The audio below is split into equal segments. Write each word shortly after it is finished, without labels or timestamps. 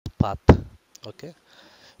path. Okay,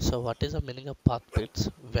 so what is the meaning of path bits?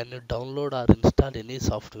 When you download or install any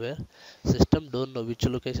software, system don't know which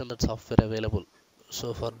location that software available.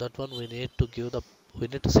 So for that one we need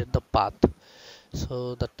to set the path.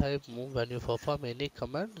 So the time when you perform any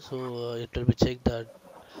command, so it will be check the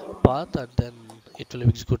path and then it will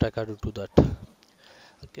execute according to that.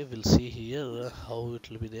 Okay, we'll see here how it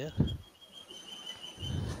will be there.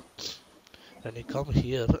 When you come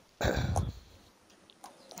here,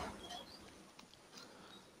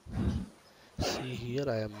 see here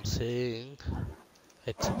I am saying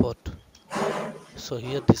export. So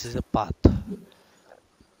here this is a path.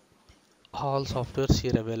 All softwares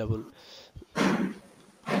here available.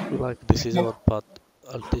 Like this is our path.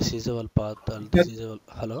 This is our path. This is our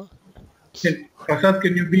hello. Prasad,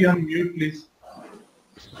 can you be on mute, please?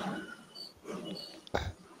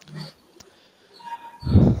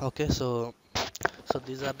 Okay, so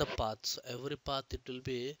these are the paths. Every path it will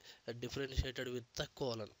be differentiated with the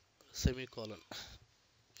colon, semicolon,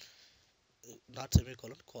 not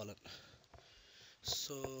semicolon, colon.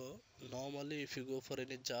 So normally, if you go for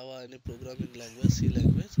any Java, any programming language, C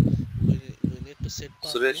language, we need to set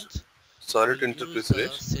path Suresh, means sorry we to interrupt, use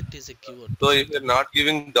Suresh. set is a keyword to So set if the you're path. not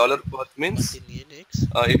giving dollar path But means in Unix,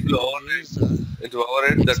 it will we use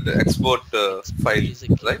override that export. export Export file, is a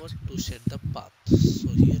right? keyword to set the path.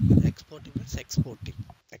 So here exporting means exporting.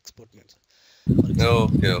 Export means, for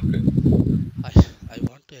example, Okay, okay. I I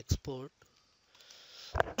want to export.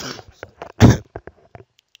 Sorry,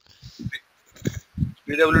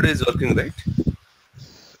 PWD is working, right?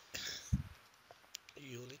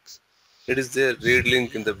 Unix. It is there. Read So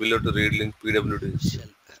link in here the below to read link. PWD is there.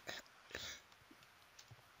 shell.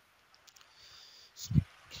 So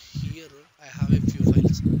here I have a few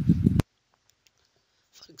files.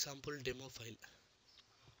 For example, demo file.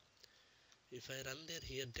 If I run there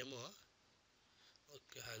here demo,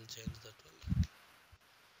 okay, I'll change that one.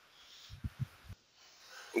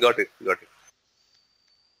 Got it. Got it.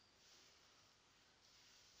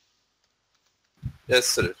 Yes,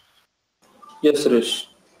 sir. Yes, Suresh.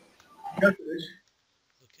 Yeah, Suresh.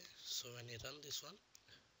 Okay, so when I run this one,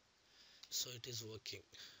 so it is working.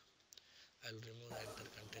 I'll remove the enter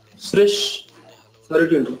containers. Suresh, Only hello sorry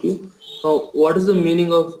to world. interrupt you. Now, what is the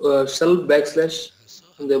meaning of shell backslash So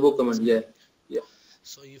in the hello above world is command? Yeah, coming. yeah.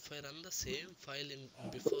 So if I run the same file in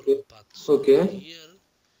before Okay, home path, so okay, here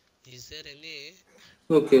is there any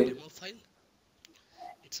okay. demo file?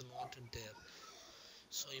 It's not there.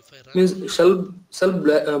 So if I run Means here, shell same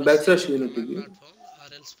backslash you need to command give. not found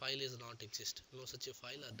or else file is not exist. No such a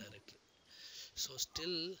file or directory. So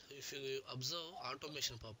still if you observe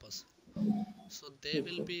automation purpose, so they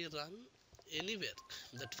will Okay. be run anywhere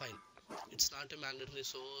that file. It's not a mandatory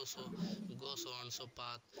so go so on so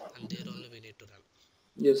path and there only we need to run.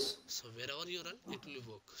 Yes. So wherever you run it will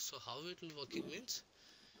work. So how it will working means,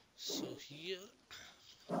 so here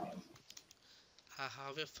I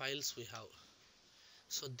have a files we have.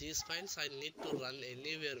 So these files I need to run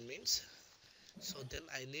anywhere means, so then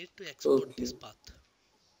I need to export this Okay. path.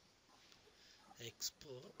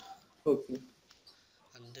 Export Okay.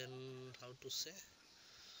 and then how to say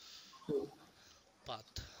Hmm.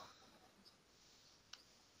 path.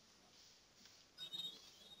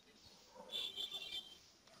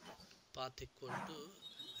 Path equal to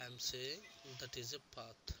I'm saying that is a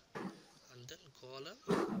path and then colon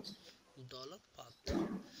dollar path.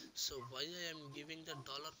 So why I am giving the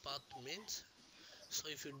dollar path means, so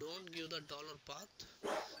if you don't give the dollar path,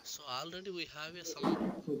 so already we have some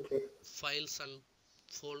Okay. files and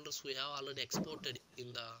folders we have already exported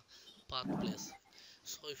in the path place.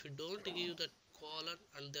 So if you don't give the colon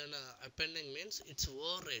and then appending means it's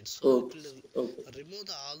override, so it Okay. will Okay. remove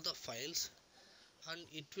all the files and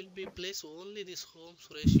it will be place only this home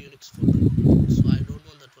Suresh Unix folder. So I don't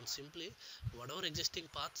want that one. Simply whatever existing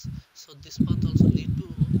paths, so this path also need to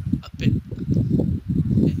append.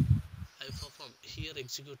 Okay, I perform here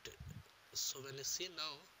executed. So when you see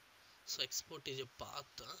now, so export is a path.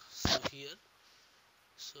 So here,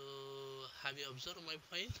 so have you observed my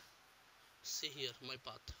file? See here my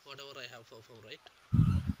path, whatever I have performed, right?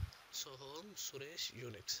 So home Suresh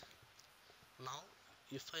Unix. Now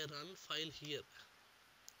if I run file here,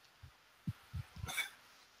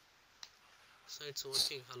 so it's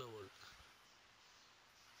working hello world.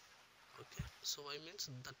 Okay, so I means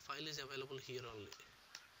that file is available here only.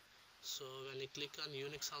 So when you click on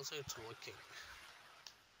Unix also it's working.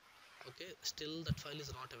 Okay, still that file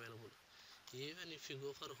is not available. Even if you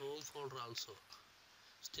go for home folder also,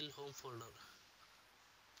 still home folder.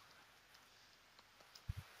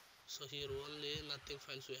 So here only nothing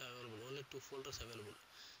files we have available, only two folders available.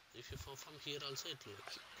 If you perform here also it will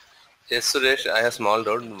work. Yes, Suresh, I have small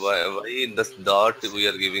doubt. Okay, Why, so why it this will dot be we same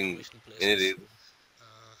are giving information any places reason?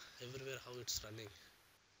 everywhere how it's running,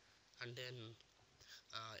 and then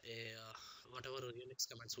whatever Unix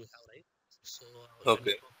commands we have, right? So when you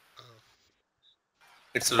Okay.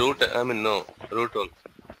 It's root, I mean, no, root one.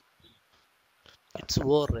 it's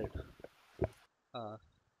override. Uh,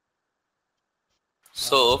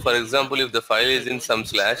 So, for see here, example, if the file if I is in don't some run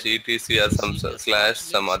this slash one, etc or so some see here, slash path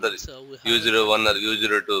some means other means we have a u01 or content.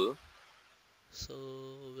 u02.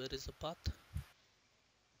 So where is the path?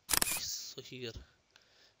 So here,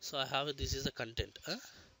 so I have this is the content.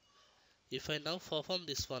 If I now perform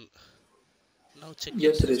this one, now check it.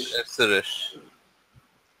 Yes, Suresh. Yes, Suresh.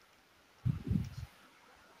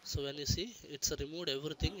 So when you see it's removed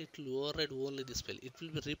everything, it will override only this file. It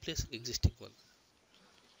will be replacing existing one.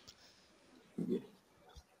 Yeah.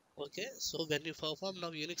 Okay, so when you perform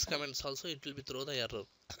now Unix commands also, it will be throw the error.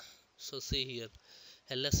 So see here,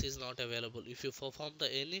 ls is not available. If you perform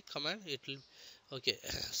the any command, it will okay.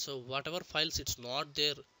 So whatever files it's not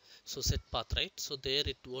there, so set path, right? So there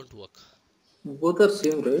it won't work. Both are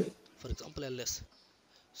same, right? For example, ls.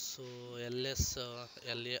 So ls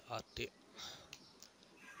lart.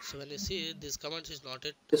 So when you see this commands is not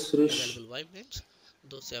yet Yes, Suresh. available, why means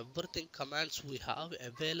those everything commands we have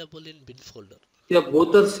available in bin folder. Yeah,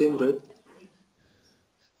 both are same, right?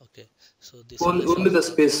 Okay, so this Only, ls only is the not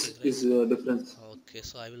space working, right? is difference. Okay,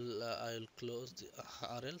 so I will close the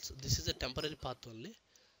or else this is a temporary path only.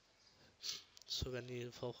 So when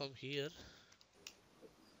you perform here,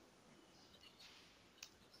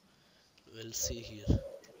 we'll see here.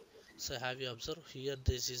 So have you observed here?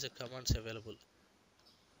 This is a commands available: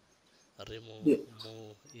 remove, Yeah,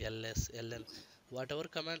 move, ls, ln. Whatever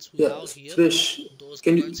commands we yeah. have here, Suresh, those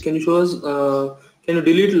can you commands can it you will show us? work. Can you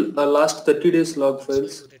delete last 30 days log That's why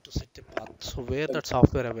files? you need to set a path. So where that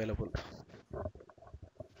software available?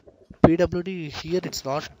 PWD here it's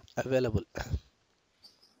not available.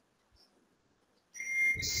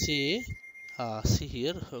 See, see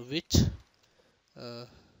here which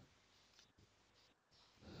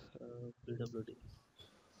PWD.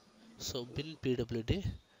 So bin PWD,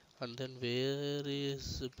 and then where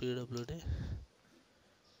is PWD?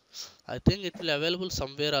 I think it will available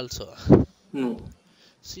somewhere also. No,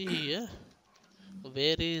 See here,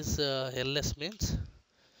 where is ls means?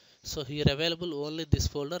 So here available only this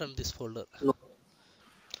folder and this folder. no.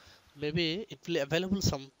 Maybe it will available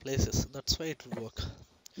some places. That's why it will work.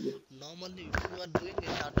 Yeah. Normally, if you are doing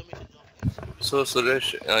any automation job means So,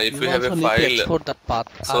 Suresh, if you you have a also need to file, export that path,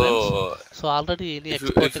 or else so so already any if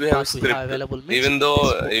exported you have a path we have script, available means even this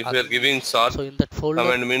though if you are giving sort so in that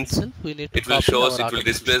folder command means itself we need to it will copy our shows, it will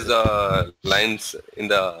automation displays script. the lines in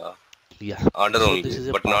the Yeah, order so this only, is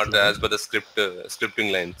a but path not level. as per the script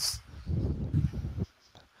scripting lines.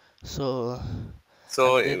 So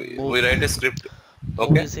So and then move. we write a script,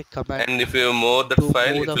 Move okay, is a command and if you move that to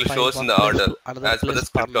file, move it the will file shows in one the place order to another as per the place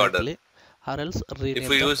script order. permanently, or else If rename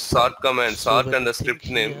we the use file. sort command, So sort when and you the think script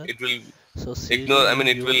name, here, it will so ignore. I mean,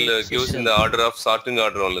 cd it will unix gives in the shell. order of sorting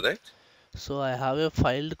order only, right? So I have a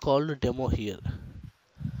file called demo here.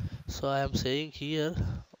 So I am saying here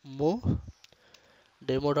move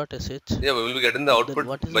demo.sh, Yeah, we will be getting the and then output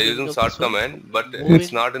what is by the meaning using of this sort one? command, but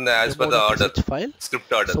it's Moving not in the as per the order, demo.sh file.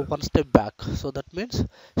 script order. So one step back. So that means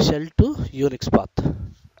shell to Unix path.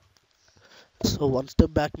 So one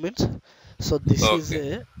step back means so this is Okay,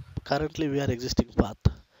 a currently we are existing path.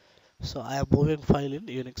 So I am moving file in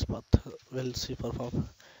Unix path. We'll see perform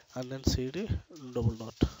and then cd double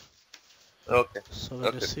dot. okay, So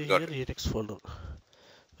when you okay, see here got it. Unix folder,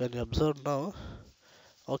 when you observe now,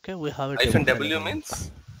 okay, we have a demo Hyphen file W available.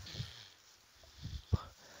 means?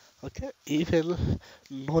 Okay, even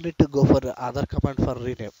no need to go for the other command for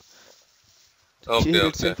rename. Okay, Here okay.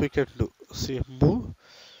 itself we can do. See move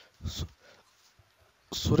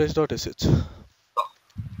suresh.sh.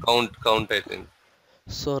 Count, I think.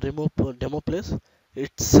 So remove demo place.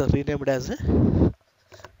 It's renamed as a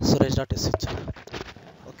suresh.sh.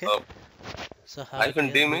 Okay. Oh, So have a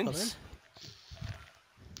hyphen clear D view command. means?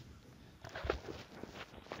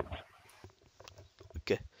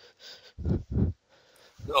 Okay.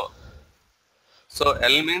 No. So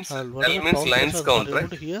And L whatever means power lines pressures are count,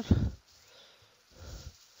 right? removed here.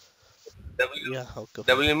 W Yeah. Okay.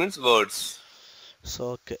 Fine. W means words.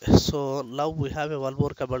 So okay. So now we have a one more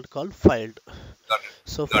command called filed. Got it.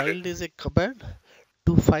 So Got it. filed is a command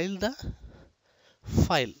to file the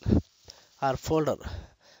file or folder,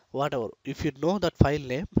 whatever. If you know that file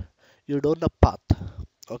name, you know the path.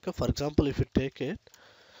 Okay. For example, if you take it,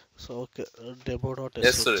 so okay,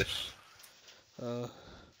 Yes, demo.sh, Suresh. uh,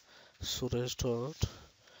 suresh.sh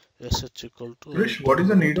equal to Suresh, what is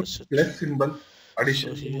the need of demo.sh. plus symbol? Addition.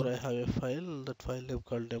 So here I have a file, that file name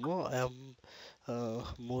called demo. I am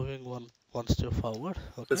moving one step forward.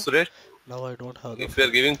 So Okay, Suresh, now I don't have the if you are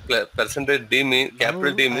file. giving percentage D mean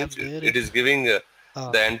capital Now D I means am there it in is giving uh,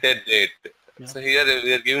 the entire date. yeah. So here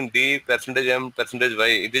we are giving D percentage M percentage Y.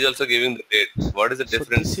 It is also giving the date. What is the So this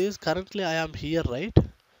difference? is currently I am here, right?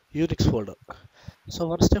 Unix folder. So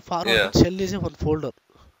one step forward Yeah. means shell is a one folder.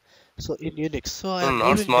 So in Unix, so I No, am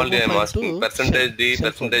not giving small demo d. I'm file asking to shell percentage D,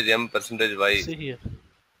 shell folder. percentage M, percentage Y. See here.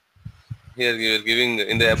 Here you are giving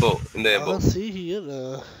in the above, in the above. See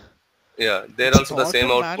here. Yeah, there It's also the not same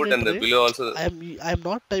a output and the mandatory. below also. I am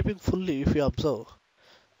not typing fully. If you observe,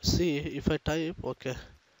 see if I type okay.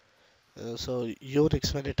 So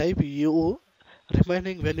Unix when you type U,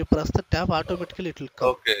 remaining when you press the tab automatically it will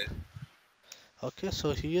come. Okay, Okay,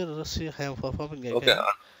 so here see I am performing okay, again.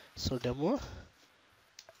 So demo.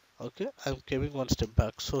 Okay, I'm giving one step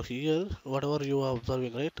back. So here whatever you are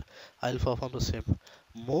observing, right, I'll perform the same.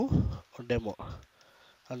 Move demo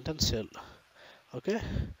and then shell. Okay,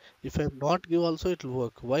 if I'm not give also it will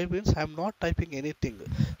work. Why means I'm not typing anything.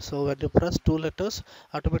 So when you press two letters,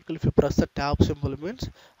 automatically if you press the tab symbol means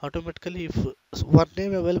automatically if one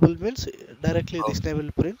name available means directly this okay, name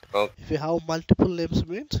will print. okay. If you have multiple names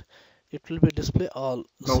means it will be display all.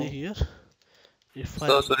 See No. here, if I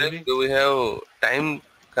So am Suresh, giving, do we have time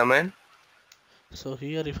command? so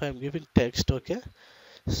here if I am giving text, okay,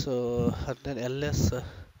 so and then ls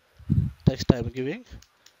text I am giving.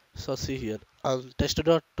 So see here, test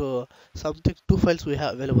dot something two files we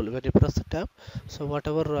have available. When you press the tab, so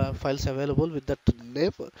whatever files available with that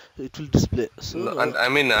name, it will display. So No, and I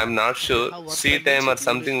mean, I'm not if you sure. have one C file means time or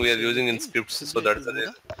no need something to we are say using in anything. scripts, so Simply it that's will the go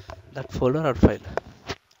reason. the that folder or file.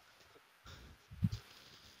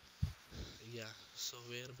 Yeah. So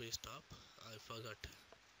where we stop? I forgot.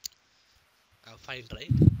 Find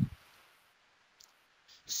right.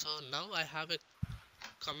 So now I have a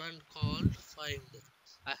command called find.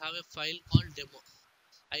 I have a file called demo.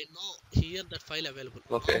 I know here that file available.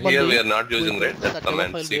 Okay, here we Normally are not we using right print that the demo command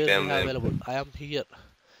file C where we time. have available. I am here.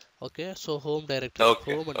 Okay, so home directory,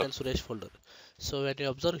 Okay, home and then okay. Suresh folder. So when you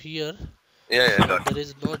observe here, Yeah, yeah, so got there it.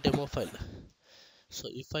 is no demo file. So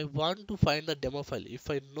if I want to find the demo file, if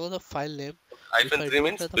I know the file name, if Hyphen I 3 don't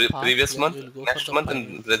means have the path, previous then month, we'll go for next the month,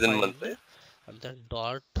 and present month, find right? and then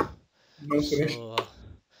dot. No, Suresh. So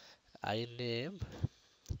I name,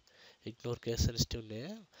 ignore case sensitive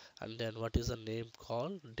name, and then what is the name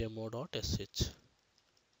called demo.sh.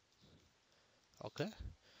 Okay,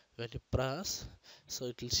 when you press, so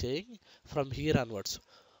it will saying from here onwards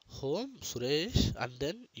home Suresh and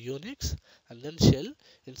then Unix and then shell.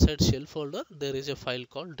 Inside shell folder there is a file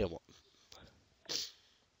called demo.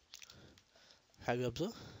 Have you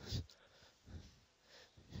observed?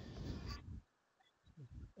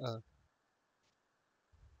 uh,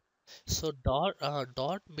 so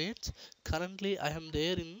dot means currently I am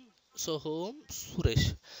there in, so home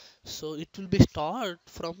Suresh, so it will be start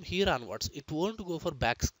from here onwards, it won't go for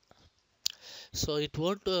back. So it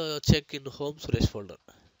won't check in home Suresh folder.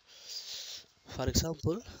 For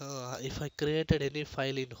example, if I created any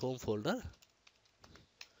file in home folder,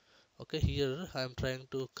 okay, here I am trying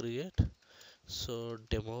to create, so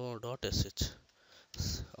demo.sh.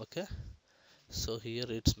 Okay, so here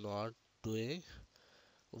it's not doing.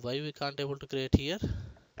 Why we can't able to create here?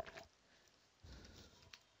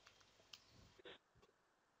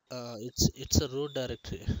 It's a root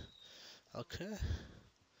directory. Okay,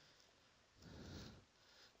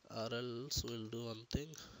 or else we'll do one thing.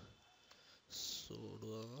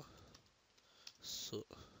 Sudo so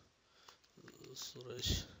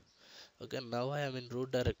Suresh. Okay, now I am in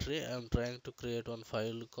root directory. I am trying to create one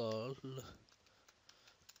file called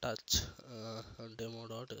touch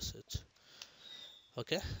demo.sh.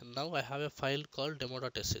 Okay, now I have a file called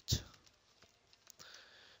demo.sh.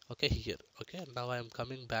 Okay, here. Okay, now I am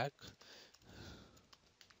coming back.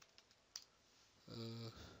 uh,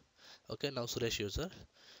 okay, now Suresh user,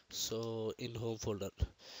 so in home folder,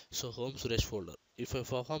 so home Suresh folder, if I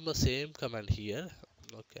perform the same command here,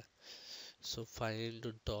 okay, so find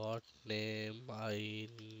dot name I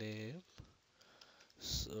name,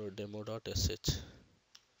 so demo.sh.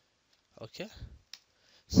 Okay,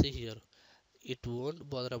 see here, it won't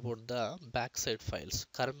bother about the backside files,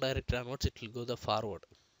 current directory onwards it will go the forward.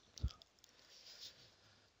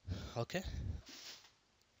 Okay,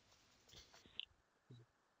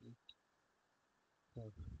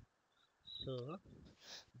 so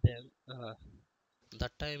then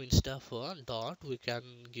that time instead of dot we can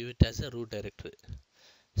give it as a root directory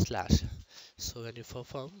slash. So when you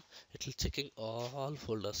perform, it will checking all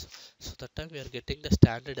folders. So that time we are getting the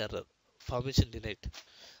standard error, permission denied.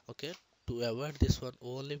 Okay, to avoid this one,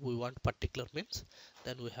 only we want particular means,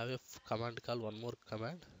 then we have a command called one more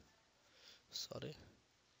command. Sorry.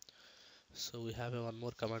 So we have a one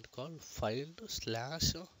more command called find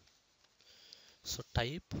slash. So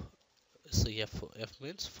type. So f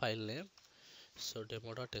means file name. So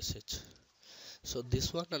demo.sh. So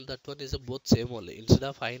this one and that one is a both same only. Instead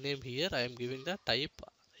of iname here, I am giving the type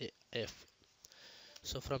f.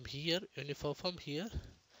 So from here, when you perform here,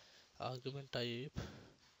 argument type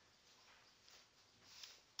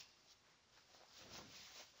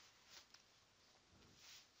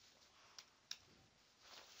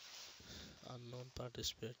unknown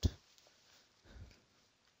participant,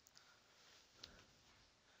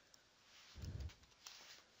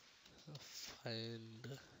 find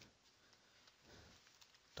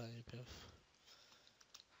type f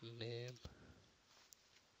name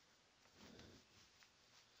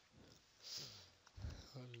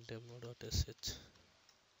and demo.sh.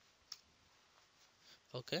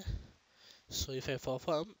 Okay. So if I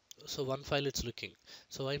perform, so one file it's looking.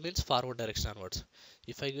 So I means forward direction onwards.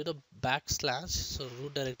 If I give the backslash, so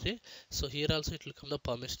root directory, so here also it will come the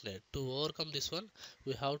permission. To overcome this one,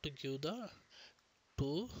 we have to give the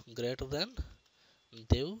to greater than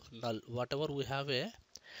div null. Whatever we have a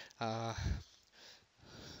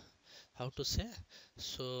how to say,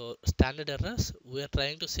 so standard errors we are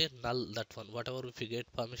trying to say null, that one whatever if you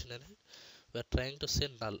get permission in it, we are trying to say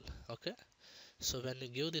null. Okay. So when you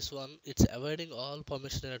give this one, it's avoiding all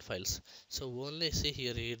permissioned files. So only see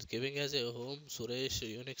here, it's giving as a home Suresh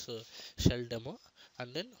Unix shell demo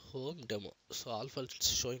and then home demo. So all files it's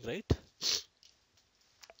showing, right?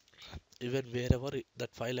 Even wherever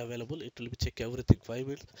that file available, it will be check everything. 5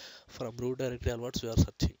 minutes from root directory onwards we are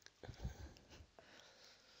searching.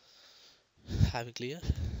 Have it clear?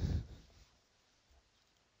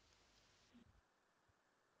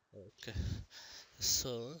 Okay.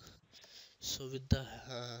 So with the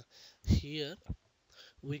here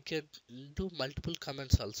we can do multiple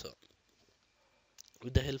commands also.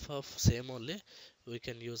 With the help of same only, we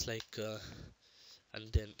can use like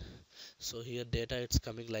and then, so here data it's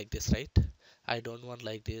coming like this, right? I don't want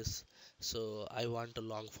like this, so I want a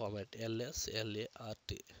long format,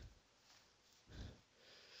 lsLART.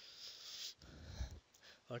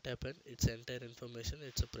 What happened, it's entire information,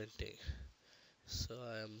 it's a printing. So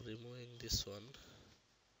I am removing this one.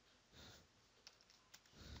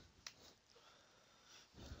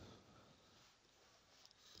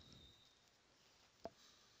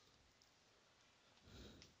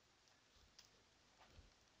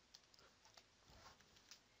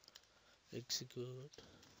 Execute.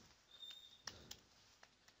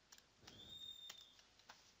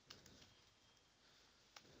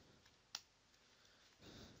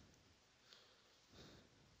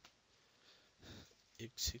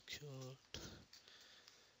 Execute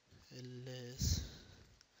ls.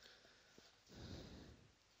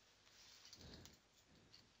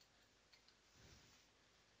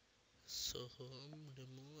 So home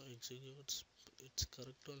demo executes, it's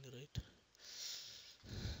correct only, right?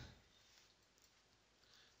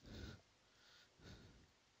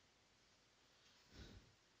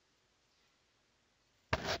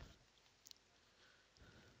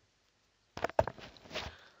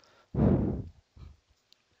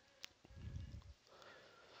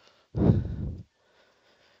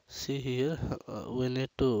 See here, we need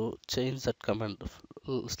to change that command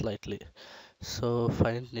slightly. So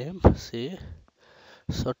find name, see,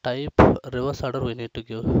 so type reverse order we need to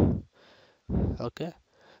give. Okay.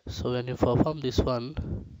 So when you perform this one,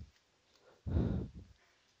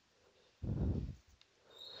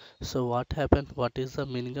 so what happened, what is the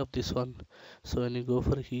meaning of this one? So when you go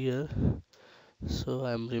for here, so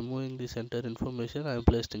I'm removing this entire information, I'm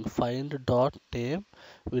placing find dot name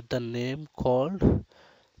with the name called,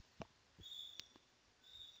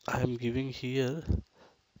 I'm giving here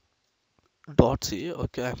dot c.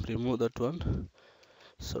 Okay, I'm remove that one.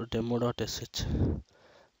 So demo.sh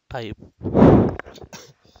type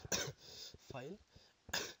file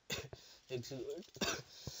execute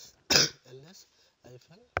ls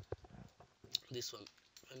hyphen this one.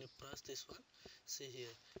 When you press this one, see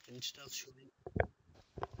here, instead of showing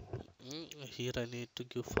here I need to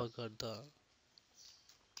give forgot the,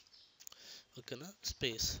 okay na,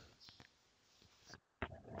 space.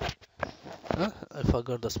 I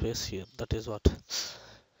forgot the space here, that is what.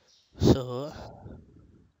 So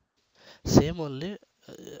same only,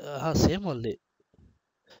 same only,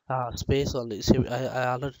 space only. See,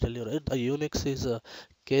 I already tell you, right? The Unix is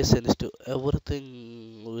case sensitive.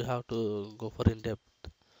 Everything we have to go for in depth.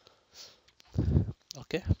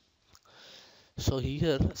 Okay. So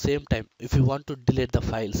here, same time, if you want to delete the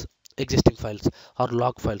files, existing files or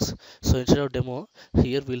log files. So instead of demo,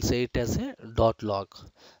 here we'll say it as a dot log,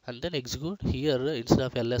 and then execute. Here instead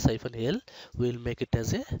of ls-l, we'll make it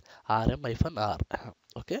as a rm-r.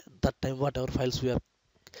 Okay, that time whatever files we are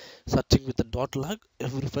searching with the dot log,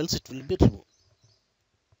 every files it will be removed.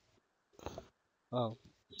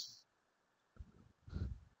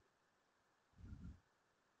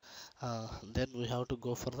 Uh, then we have to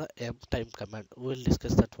go for the mtime command. We'll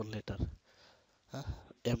discuss that one later. uh,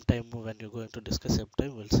 mtime, when you're going to discuss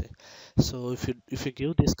mtime, we'll say. So if you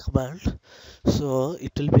give this command, so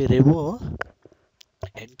it will be remove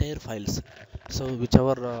entire files, so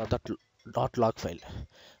whichever dot log file.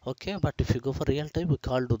 Okay, but if you go for real time, we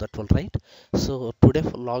can't do that one, right? So today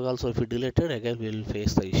for log also, if you deleted again, we will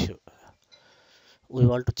face the issue. We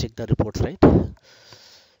want to check the reports, right?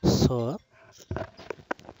 So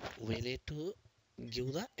we need to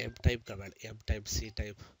give the mtype command, mtype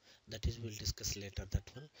ctype. That is, we'll discuss later that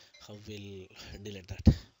one, how we'll delete that.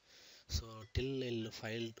 So till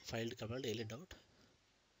filed command, any doubt,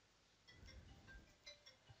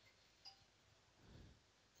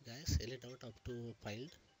 guys? Any doubt up to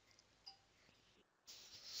filed?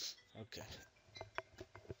 Okay.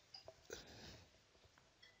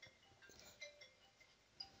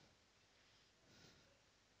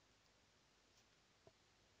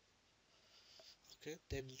 Okay,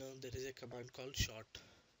 then there is a command called short.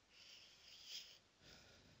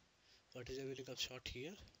 What is the meaning of short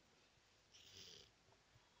here?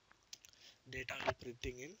 Data will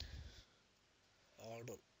printing in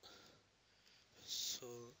order. So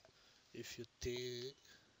if you think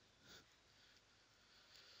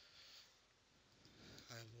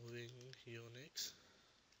I'm moving Unix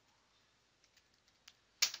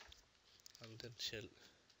and then shell,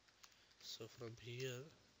 so from here,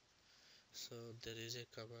 so there is a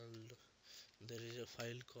command, there is a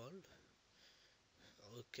file called,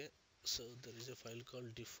 okay, so there is a file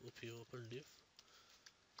called diff. If you open diff,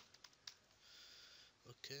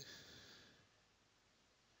 okay,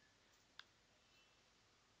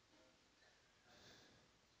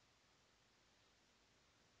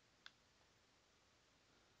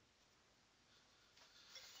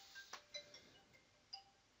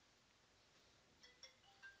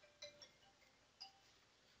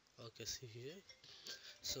 okay, see here.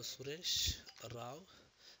 So Suresh, Rao,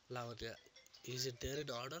 Lavanya, is it there in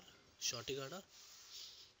order, sorting order?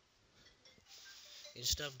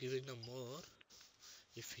 Instead of giving the more,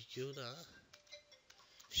 if you give the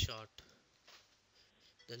short,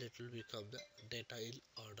 then it will become the data in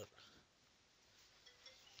order.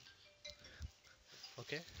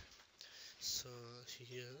 Okay, so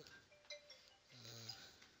here,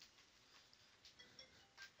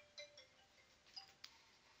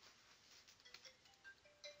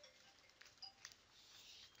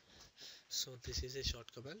 so this is a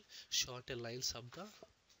short command, short a lines of the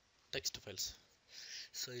text files.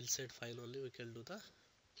 So inside file only we can do the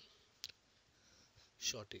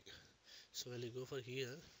shorting. So when you go for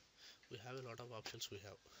here, we have a lot of options we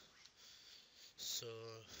have. So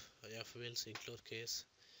f will include case.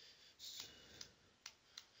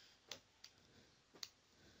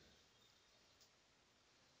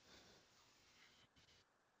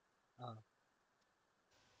 uh, uh,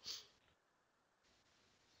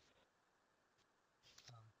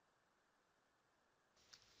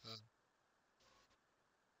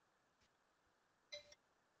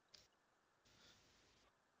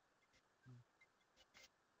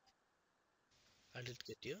 I did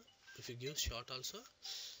get you. If you give short also,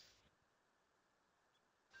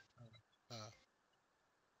 uh,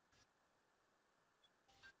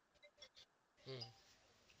 mm,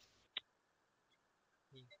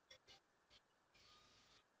 mm,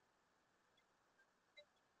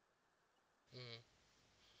 mm.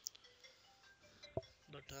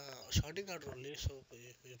 But shorting order only, so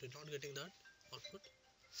you did not getting that output.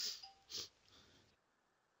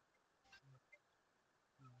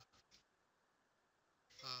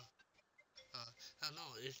 uh, no,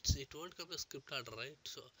 it won't come a script order, right?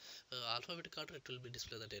 So alphabetic order, it will be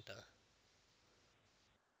display the data.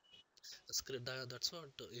 Script, that's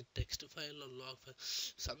what in text file or log file,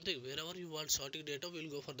 something wherever you want sorting data, we'll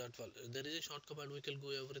go for that one. There is a short command, we can go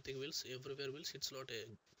everything wills, everywhere wills. It's not a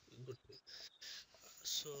good thing.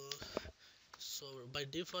 So by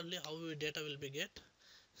default, how we data will be get?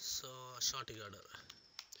 So sorting order,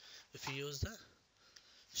 if you use the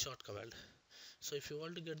short command. So if you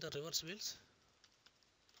want to get the reverse wheels,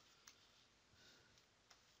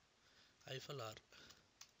 hyphen r.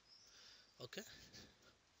 Okay,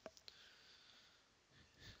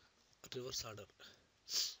 reverse order,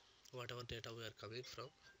 whatever data we are coming from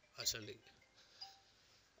ascending.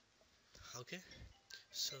 Okay,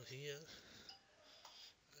 So here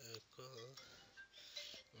call,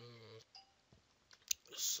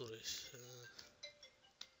 Suresh.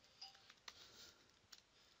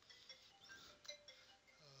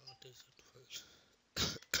 What is it file?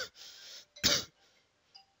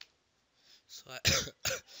 So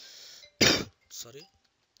sorry.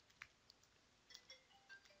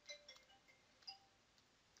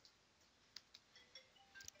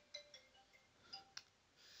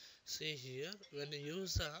 See here when you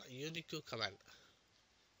use the uniq command,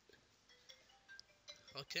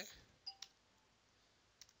 okay.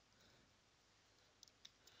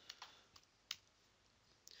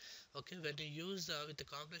 Okay, when you use with the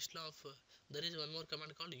combination of there is one more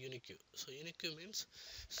command called uniq. So uniq means,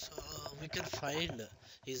 so we can find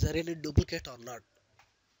is there any duplicate or not.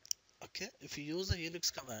 Okay, if you use the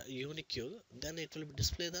unix command uniq, then it will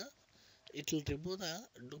display the, it will remove the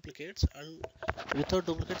duplicates, and without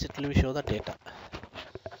duplicates it will show the data.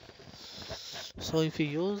 So if you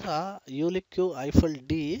use a uniq hyphen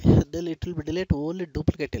d, then it will be delete only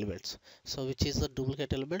duplicate elements. So which is the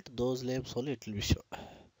duplicate element, those names only it will be show.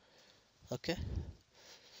 Okay.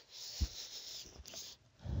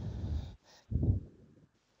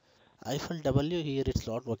 Hyphen w here it's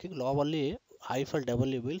not working. Normally hyphen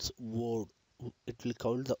w means word. It will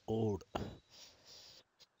count the word.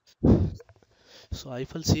 So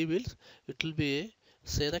hyphen c means it will be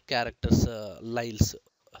say the characters lines.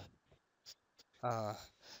 Uh,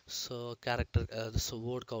 so character so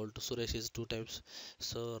word count. Suresh is 2 times.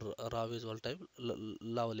 So Rav is 1 time.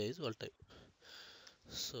 Lavali is 1 time.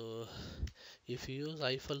 So if you use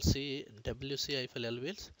hyphen c wc hyphen l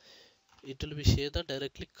means it will be share the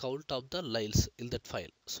directly count of the lines in that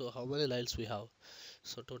file. So how many lines we have?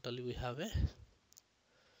 So totally we have a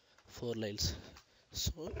 4 lines.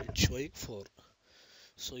 So it's showing 4.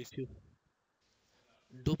 So if you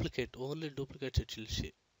duplicate, only duplicate it will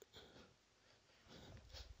show.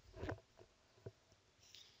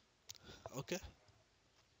 Okay.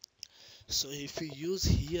 So if we use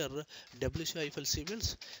here WC hyphen C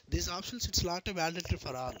means these options, it's not a mandatory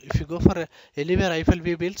for all. If you go for anywhere hyphen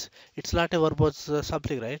V means it's not a verb or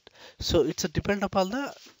something, right? So it's a depend upon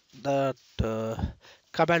the that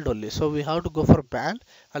command only. So we have to go for band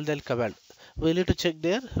and then command. We need to check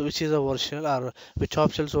there which is a version or which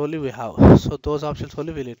options only we have. So those options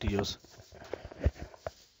only we need to use.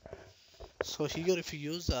 So here if you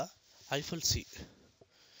use the hyphen C,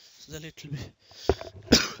 so then it will be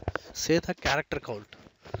say the character count.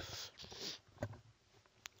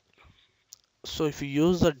 So if you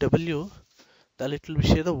use the W, then it will be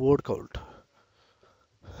say the word count.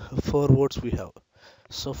 4 words we have.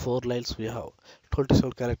 So 4 lines we have.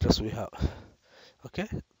 27 characters we have. Okay,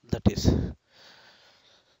 that is.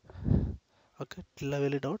 Okay, till have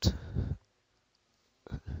any doubts?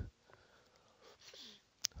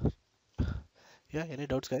 Yeah, any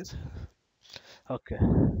doubts, guys? Okay.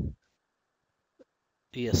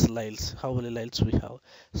 Yes, lines. How many lines we have?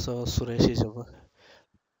 So Suresh is our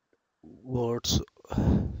words.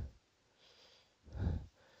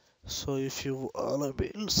 So if you all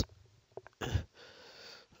means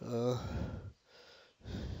uh,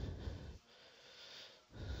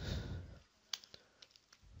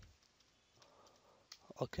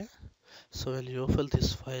 okay. So when you open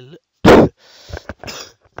this file,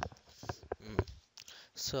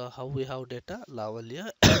 so how we have data?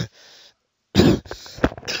 Lavanya,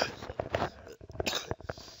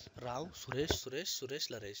 Rao,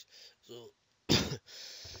 Suresh, Laresh. So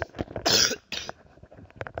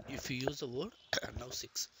if you use the word now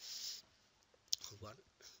 6, 1,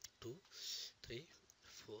 2, 3,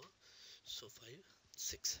 4, so 5,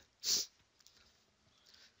 6.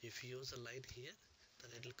 If you use a line here,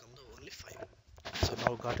 then it will come the only 5. So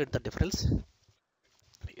now got it the difference?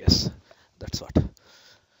 Yes, that's what.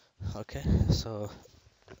 Okay, so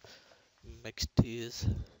next is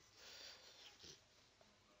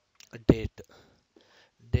a date.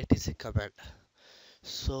 Date is a command.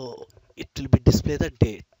 So it will be display the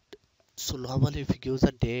date. So normally if you use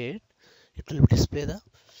a date, it will display the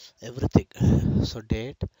everything. So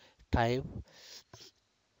date, time,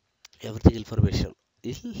 everything information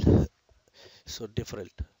is so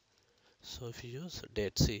different. So if you use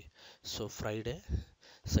date, see, so Friday,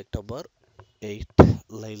 September 8,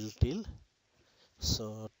 line till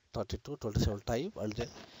so 32, 27 time, and then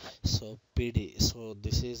so PD. So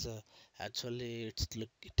this is actually it's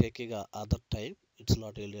taking other time. It's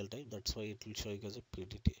not real time. That's why it will show you as a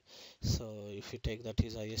PDT. So if you take that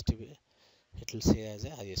is IST, it will say as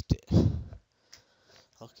a IST.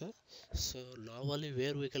 Okay. So normally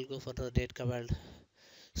where we can go for the date command.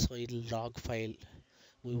 So in log file,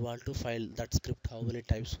 we want to file that script how many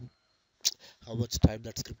times how much time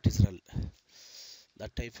that script is run.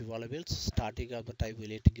 That type evaluables starting of the time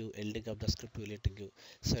will it give, ending of the script will it give.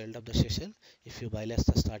 So end of the session, if you minus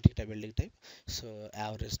the starting time, ending time, so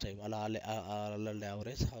average time, all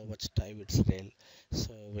average how much time it's real,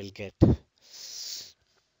 so we'll get.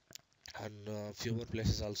 And few more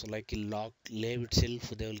places also, like in log lab itself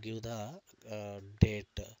they will give the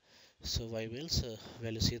date. So why means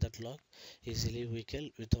when you see that log, easily we can,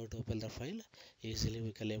 without open the file, easily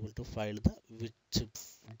we can able to find the which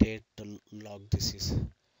date log this is.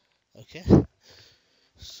 Okay,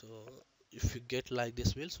 so if you get like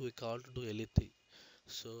this means we can't do anything.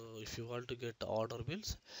 So if you want to get order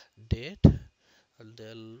means date and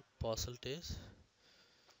then percentage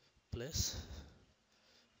plus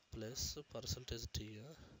percentage t,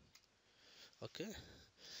 okay.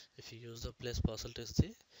 If you use the plus percentage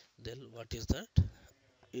t, then what is that,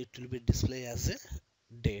 it will be display as a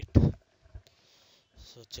date.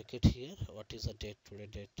 So check it here, what is the date, today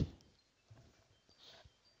date,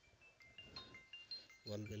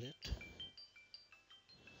 1 minute.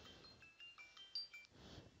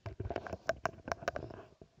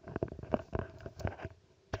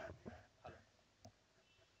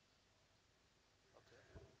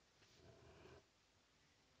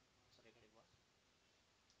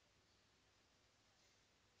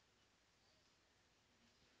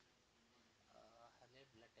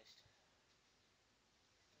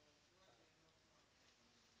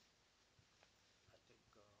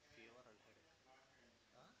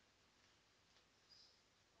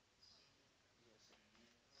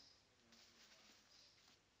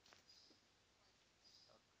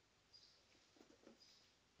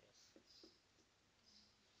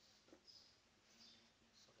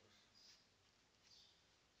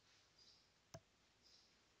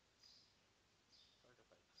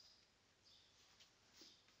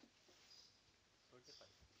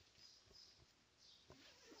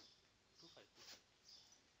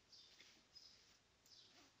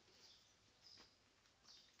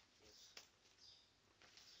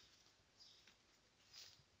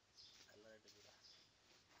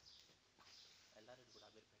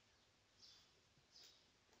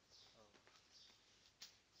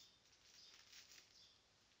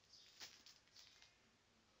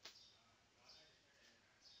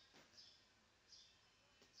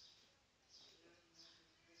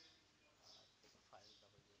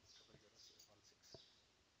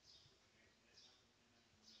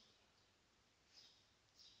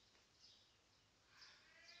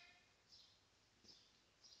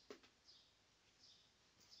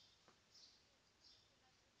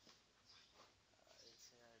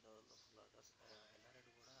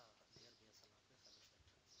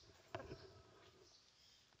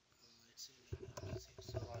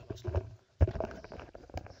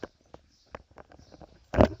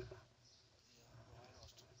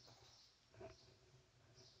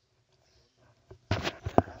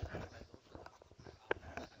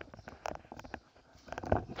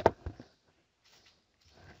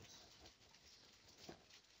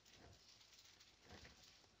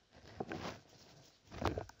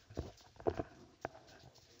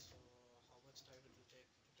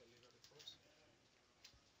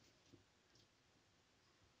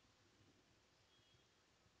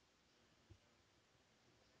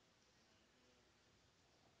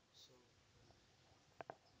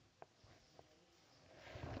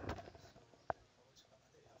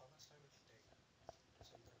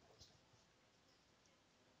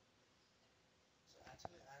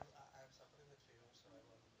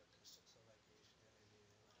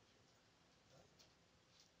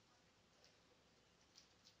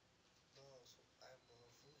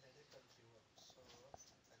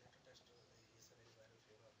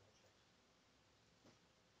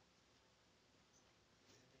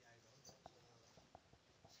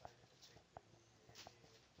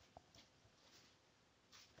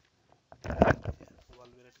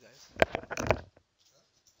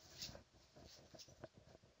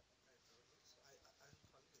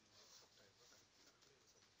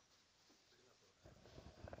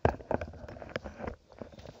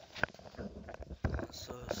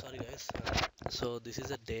 So sorry guys, so this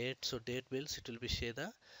is a date, so date means it will be share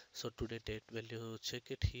the, so today date when you check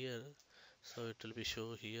it here, so it will be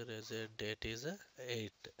show here as a date is a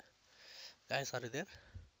 8. Guys, are you there?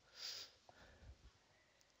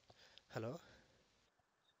 Hello?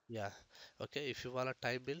 Yeah. Okay, if you want a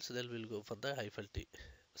time bills, then we'll go for the hyphen T.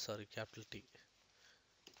 Sorry, capital T.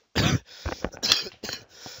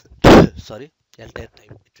 Sorry, entire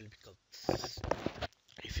time it will become.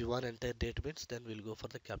 If you want entire date means, then we'll go for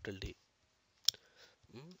the capital D.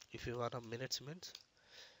 If you want a minutes means,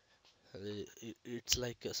 It's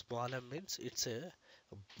like a small m means it's a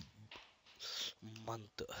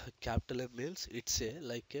month. Capital M means it's a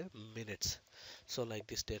like a minutes. So like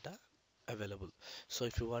this data available. So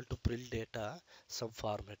if you want to print data some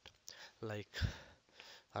format like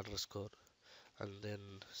underscore, and then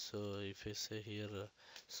so if you say here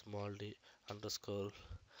small d underscore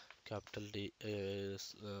capital D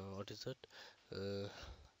is what is it, uh,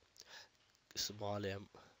 small m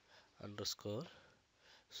underscore,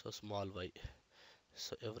 so small y,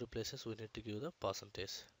 so every places we need to give the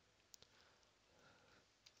percentage.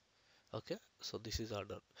 Okay, so this is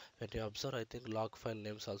order. When you observe, I think log file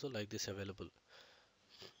names also like this available.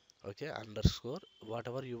 Okay, underscore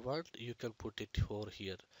whatever you want you can put it over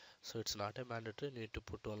here, so it's not a mandatory need to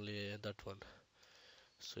put only that one,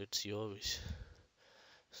 so it's your wish.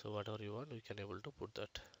 So whatever you want we can able to put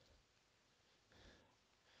that.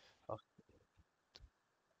 Uh,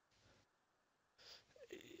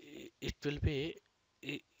 it will be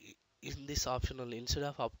in this optional instead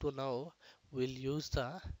of up to now we'll use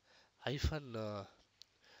the hyphen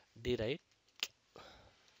d, right?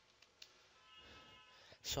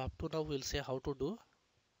 So up to now we'll say how to do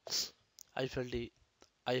hyphen d,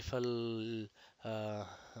 hyphen uh, uh,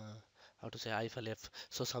 how to say hyphen f,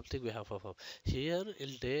 so something we have of here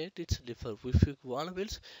in date it's differ. If you want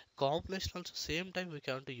means combination also same time we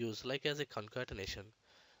can to use like as a concatenation.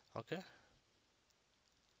 Okay,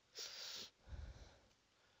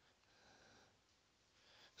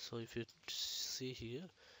 so if you see here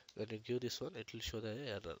when you give this one it will show the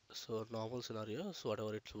error. So normal scenario, so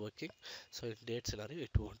whatever it's working, so in date scenario it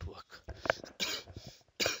won't work.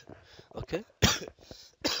 Okay,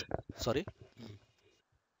 sorry.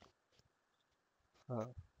 uh,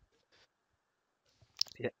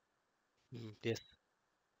 yeah. Yes.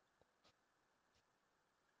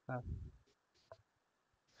 uh,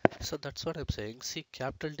 so that's what I'm saying. See,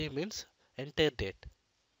 capital D means entire date,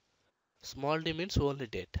 small d means only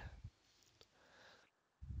date.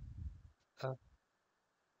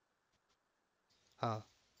 uh,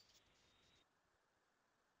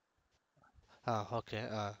 uh, okay,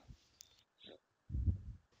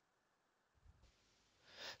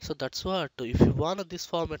 so that's what if you want this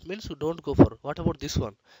format means you don't go for what about this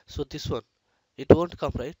one. So this one it won't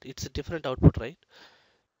come, right? It's a different output, right?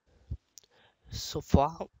 So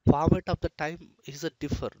format of the time is a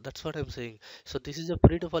differ. That's what I'm saying. So this is a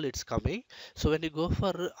pre-default it's coming. So when you go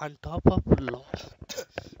for on top of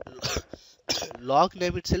log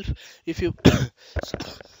name itself, if you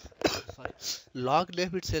sorry, log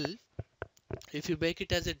name itself, if you make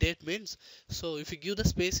it as a date means, so if you give the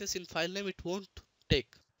spaces in file name, it won't take.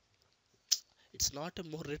 It's not a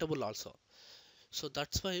more readable also. So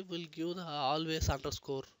that's why we'll give the always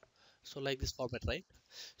underscore. So like this format, right?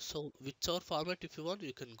 So whichever format if you want,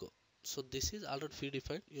 you can go. So this is already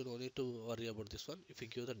predefined. You don't need to worry about this one. If you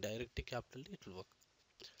give the direct capital, it will work.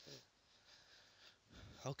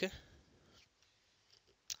 Okay.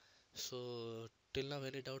 So till now,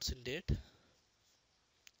 any doubts in date?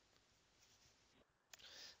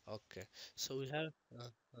 Okay. So we have.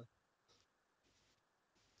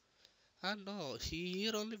 No,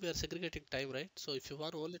 here only we are segregating time, right? So if you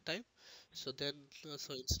want only time, so then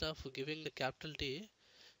so instead of giving the capital T,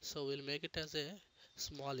 so we'll make it as a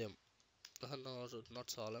small m. No, not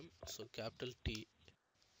small m. So capital T.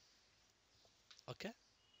 Okay.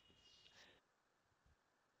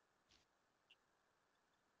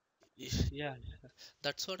 Yeah,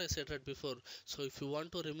 that's what I said right before. So if you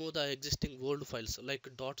want to remove the existing old files like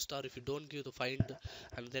dot star, if you don't give the find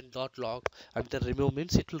and then dot log and then remove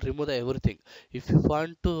means it will remove the everything. If you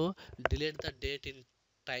want to delete the date in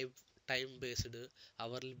time time based,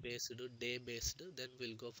 hourly based, day based, then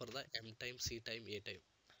we'll go for the m time, c time, a time.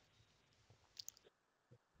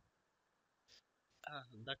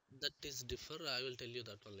 That is differ. I will tell you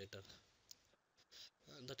that one later.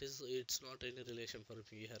 That is it's not any relation for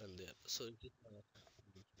p here and there. So it is,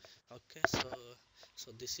 okay,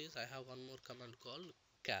 so this is I have one more command called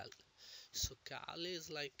cal. So cal is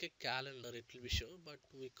like a calendar, it will be show, but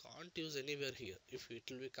we can't use anywhere here. If it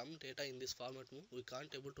will become data in this format, we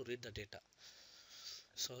can't able to read the data.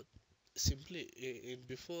 So simply in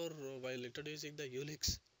before while introducing the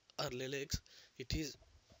Unix or Linux, it is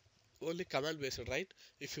only command based, right?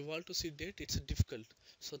 If you want to see date, it's difficult.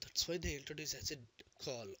 So that's why they introduce as a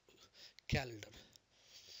call calendar.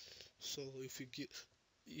 So if you give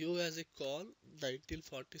you as a call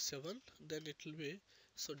 1947, then it will be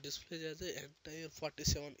so displayed as a entire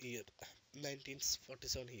 47 year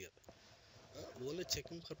 1947 year. Only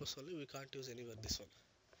checking purpose only, we can't use anywhere this one.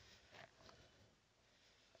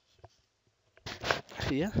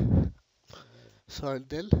 Yeah. So and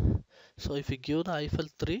then So if you give the IFL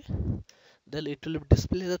 3, then it will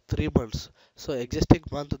display the 3 months. So existing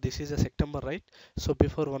month, this is a September, right? So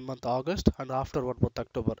before 1 month August and after 1 month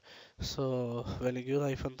October. So when you give the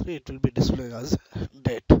IFL 3, it will be displayed as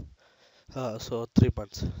date. So 3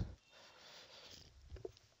 months.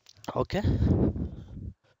 Okay.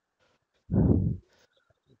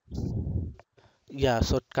 Yeah.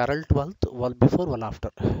 So current month, one before, one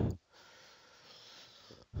after.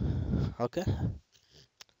 Okay,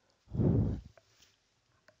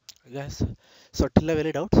 guys. So till now,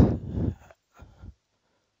 any doubts?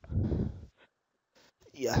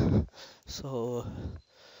 Yeah. So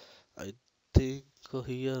I think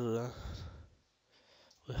here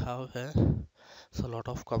we have so lot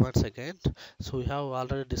of comments again. So we have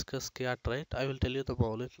already discussed cat, right? I will tell you the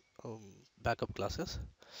um, backup classes.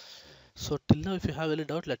 So till now, if you have any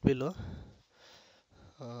doubt, let me know.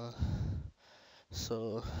 Uh,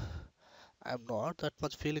 so I'm not that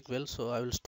much feeling well, so I will